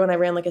came through and I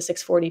ran like a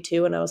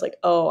 6:42, and I was like,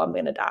 oh, I'm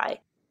going to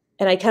die.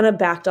 And I kind of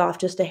backed off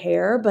just a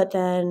hair, but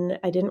then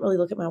I didn't really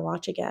look at my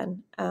watch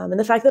again. And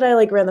the fact that I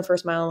like ran the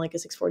first mile in like a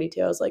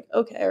 6:42, I was like,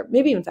 okay, or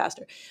maybe even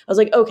faster. I was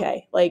like,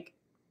 okay, like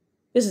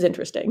this is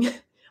interesting.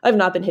 I've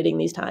not been hitting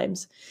these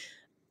times.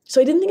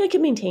 So I didn't think I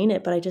could maintain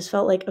it, but I just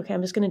felt like, okay,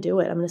 I'm just going to do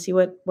it. I'm going to see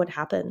what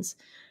happens.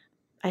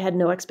 I had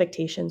no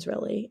expectations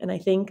really. And I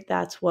think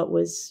that's what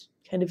was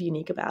kind of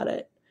unique about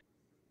it.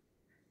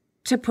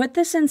 To put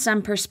this in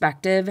some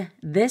perspective,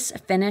 this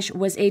finish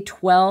was a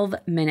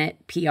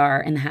 12-minute PR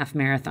in the half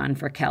marathon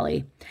for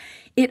Kelly.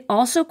 It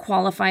also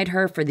qualified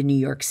her for the New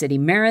York City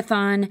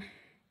Marathon.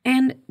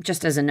 And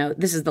just as a note,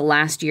 this is the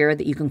last year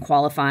that you can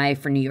qualify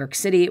for New York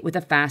City with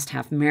a fast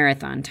half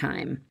marathon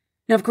time.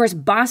 Now, of course,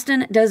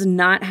 Boston does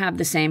not have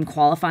the same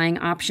qualifying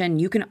option.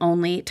 You can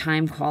only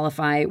time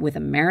qualify with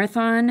a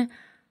marathon.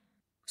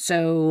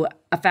 So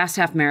a fast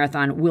half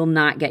marathon will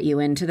not get you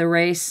into the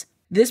race.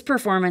 This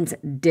performance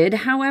did,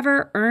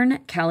 however, earn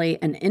Kelly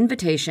an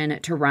invitation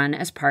to run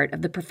as part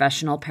of the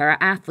professional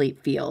para-athlete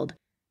field.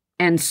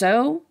 And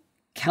so,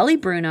 Kelly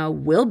Bruno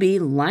will be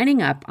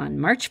lining up on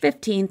March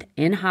 15th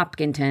in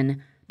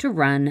Hopkinton to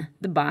run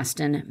the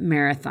Boston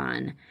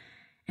Marathon.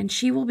 And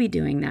she will be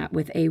doing that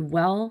with a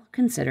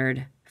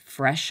well-considered,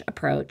 fresh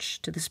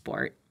approach to the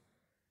sport.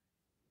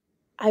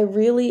 I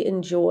really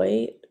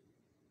enjoy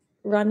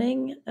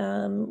running.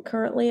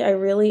 Currently, I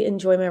really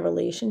enjoy my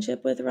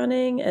relationship with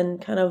running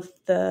and kind of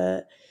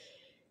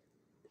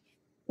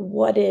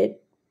what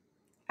it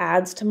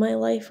adds to my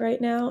life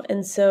right now.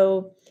 And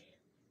so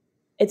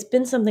it's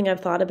been something I've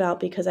thought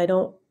about because I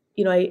don't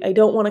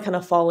want to kind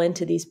of fall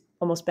into these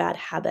almost bad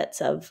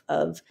habits of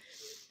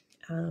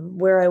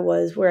where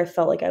I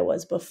felt like I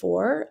was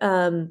before.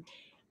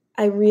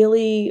 I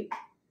really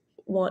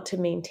want to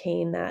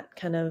maintain that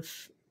kind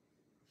of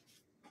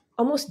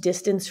almost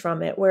distance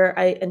from it where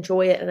I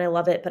enjoy it and I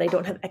love it, but I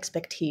don't have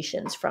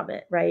expectations from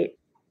it, right?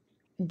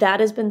 That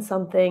has been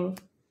something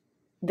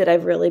that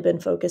I've really been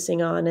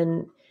focusing on.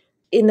 And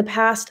in the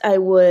past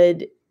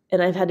and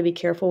I've had to be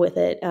careful with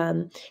it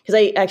because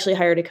I actually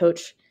hired a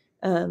coach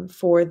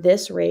for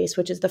this race,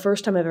 which is the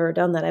first time I've ever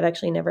done that. I've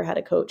actually never had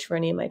a coach for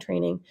any of my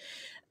training.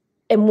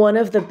 And one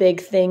of the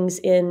big things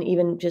in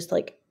even just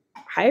like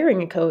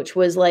hiring a coach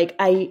was like,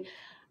 I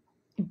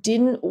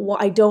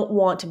don't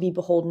want to be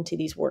beholden to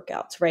these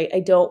workouts, right? I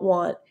don't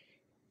want,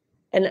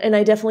 and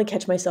I definitely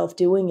catch myself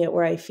doing it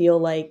where I feel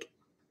like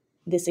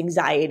this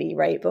anxiety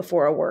right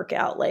before a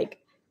workout, like,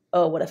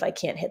 oh, what if I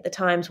can't hit the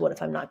times? What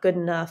if I'm not good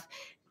enough?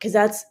 Because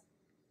that's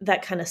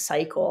that kind of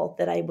cycle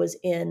that I was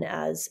in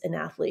as an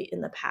athlete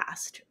in the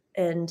past.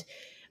 And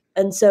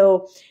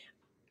so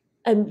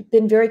I've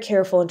been very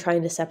careful in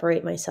trying to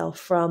separate myself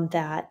from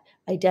that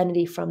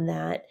identity, from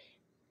that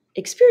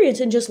experience,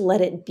 and just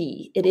let it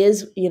be. It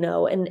is,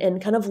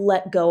 and kind of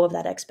let go of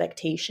that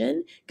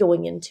expectation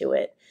going into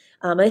it.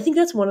 And I think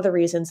that's one of the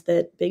reasons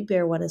that Big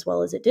Bear went as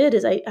well as it did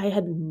is I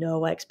had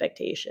no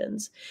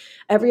expectations.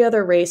 Every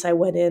other race I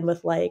went in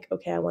with like,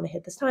 okay, I want to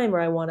hit this time, or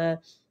I want to,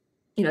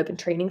 I've been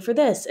training for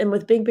this. And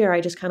with Big Bear,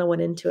 I just kind of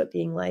went into it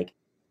being like,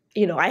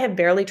 I have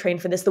barely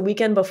trained for this. The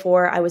weekend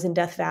before I was in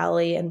Death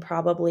Valley and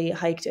probably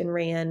hiked and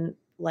ran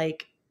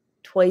like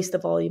twice the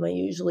volume I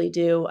usually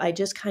do. I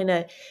just kind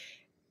of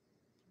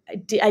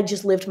I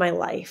just lived my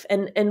life.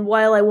 And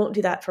while I won't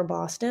do that for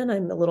Boston,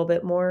 I'm a little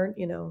bit more,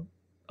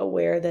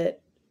 aware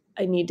that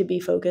I need to be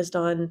focused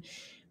on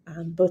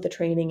both the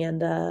training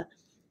and the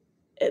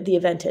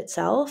event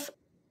itself.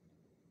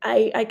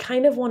 I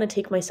kind of want to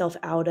take myself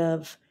out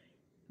of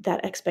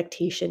that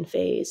expectation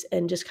phase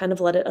and just kind of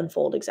let it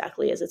unfold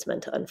exactly as it's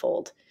meant to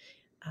unfold,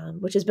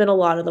 which has been a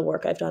lot of the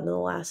work I've done in the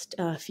last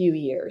few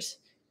years.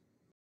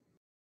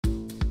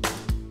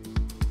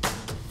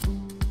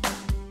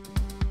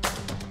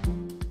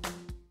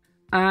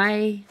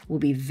 I will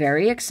be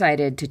very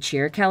excited to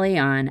cheer Kelly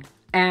on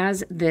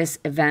as this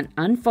event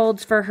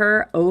unfolds for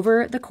her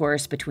over the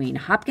course between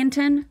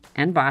Hopkinton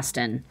and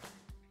Boston.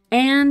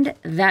 And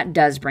that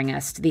does bring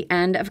us to the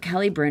end of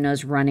Kelly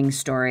Bruno's running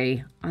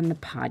story on the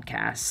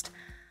podcast.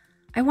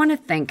 I want to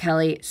thank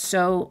Kelly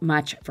so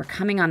much for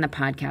coming on the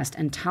podcast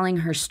and telling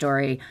her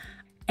story.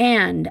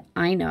 And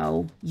I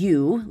know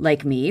you,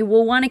 like me,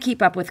 will want to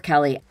keep up with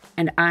Kelly,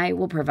 and I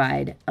will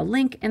provide a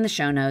link in the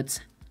show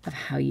notes of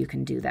how you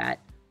can do that.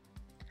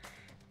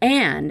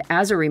 And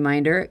as a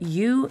reminder,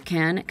 you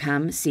can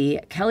come see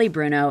Kelly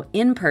Bruno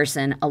in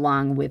person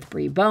along with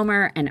Bree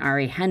Bomer and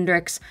Ari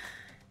Hendricks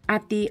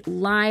at the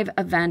live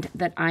event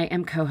that I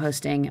am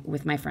co-hosting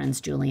with my friends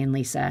Julie and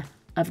Lisa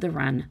of the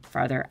Run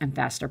Farther and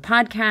Faster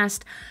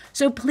podcast.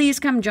 So please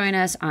come join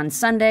us on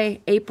Sunday,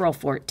 April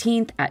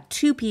 14th at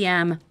 2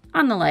 p.m.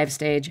 on the live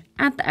stage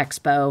at the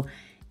Expo.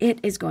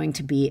 It is going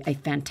to be a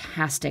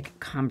fantastic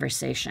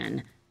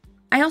conversation.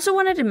 I also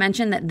wanted to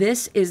mention that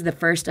this is the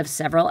first of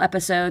several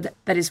episodes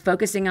that is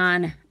focusing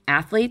on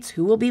athletes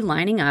who will be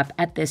lining up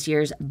at this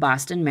year's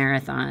Boston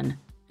Marathon.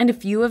 And a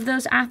few of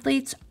those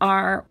athletes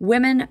are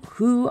women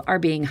who are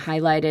being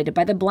highlighted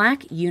by the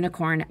Black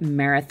Unicorn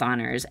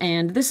Marathoners.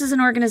 And this is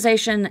an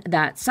organization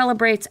that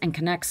celebrates and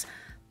connects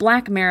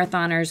Black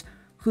marathoners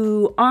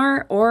who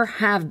are or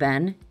have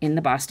been in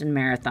the Boston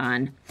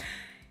Marathon.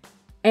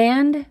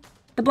 And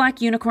the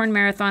Black Unicorn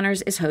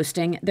Marathoners is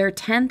hosting their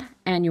 10th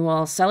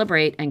annual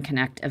Celebrate and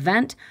Connect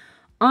event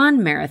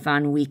on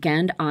Marathon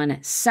Weekend on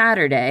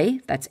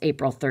Saturday, that's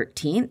April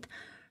 13th,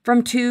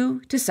 from 2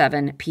 to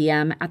 7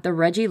 p.m. at the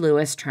Reggie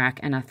Lewis Track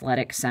and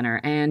Athletic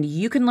Center. And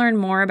you can learn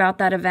more about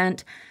that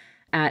event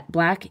at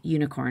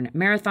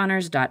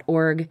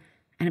blackunicornmarathoners.org.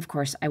 And of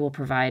course, I will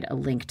provide a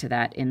link to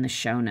that in the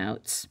show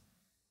notes.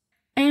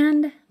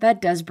 And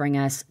that does bring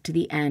us to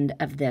the end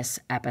of this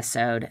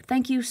episode.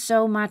 Thank you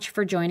so much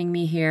for joining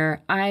me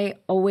here. I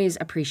always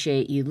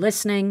appreciate you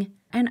listening,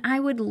 and I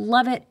would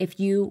love it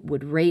if you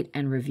would rate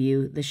and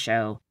review the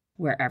show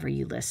wherever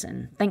you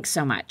listen. Thanks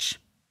so much.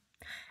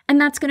 And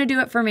that's going to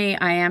do it for me.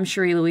 I am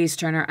Cherie Louise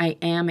Turner. I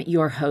am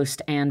your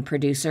host and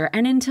producer.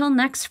 And until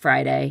next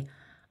Friday,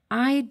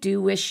 I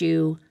do wish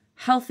you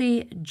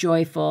healthy,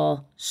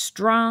 joyful,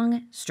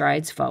 strong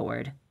strides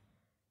forward.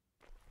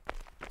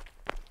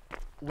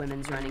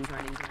 Women's running.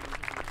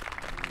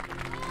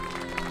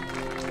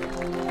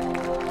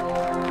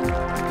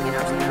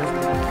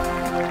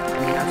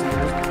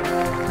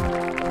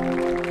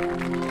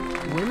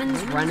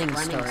 Women's running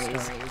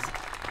stories.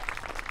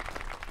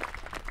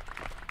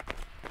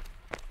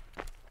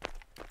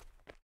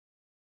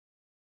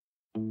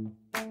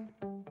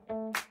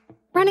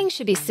 Running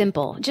should be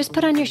simple. Just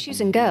put on your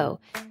shoes and go.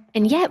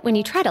 And yet, when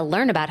you try to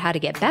learn about how to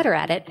get better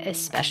at it,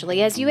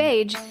 especially as you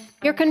age,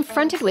 you're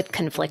confronted with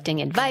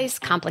conflicting advice,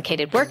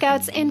 complicated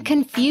workouts, and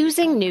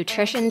confusing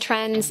nutrition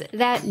trends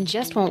that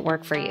just won't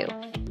work for you.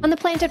 On The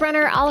Planted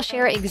Runner, I'll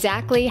share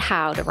exactly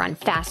how to run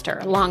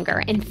faster,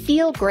 longer, and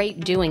feel great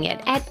doing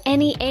it at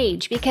any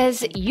age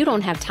because you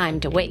don't have time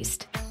to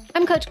waste.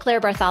 I'm Coach Claire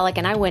Bartholic,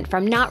 and I went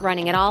from not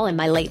running at all in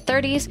my late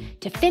 30s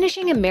to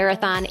finishing a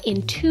marathon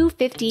in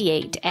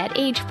 2:58 at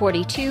age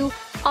 42,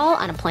 all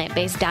on a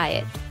plant-based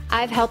diet.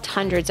 I've helped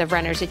hundreds of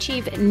runners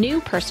achieve new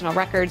personal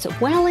records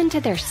well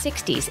into their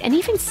 60s and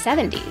even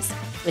 70s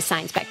with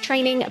science-backed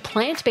training,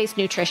 plant-based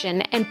nutrition,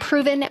 and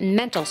proven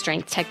mental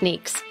strength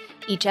techniques.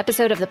 Each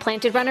episode of The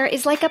Planted Runner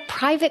is like a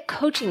private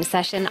coaching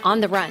session on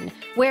the run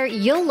where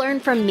you'll learn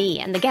from me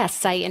and the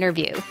guests I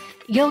interview.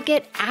 You'll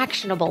get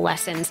actionable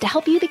lessons to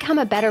help you become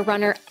a better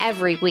runner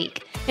every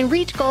week and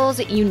reach goals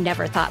that you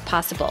never thought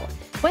possible.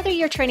 Whether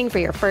you're training for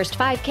your first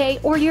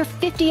 5K or your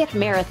 50th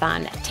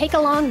marathon, take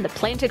along The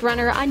Planted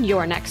Runner on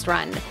your next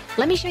run.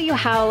 Let me show you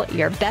how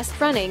your best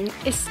running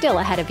is still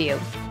ahead of you.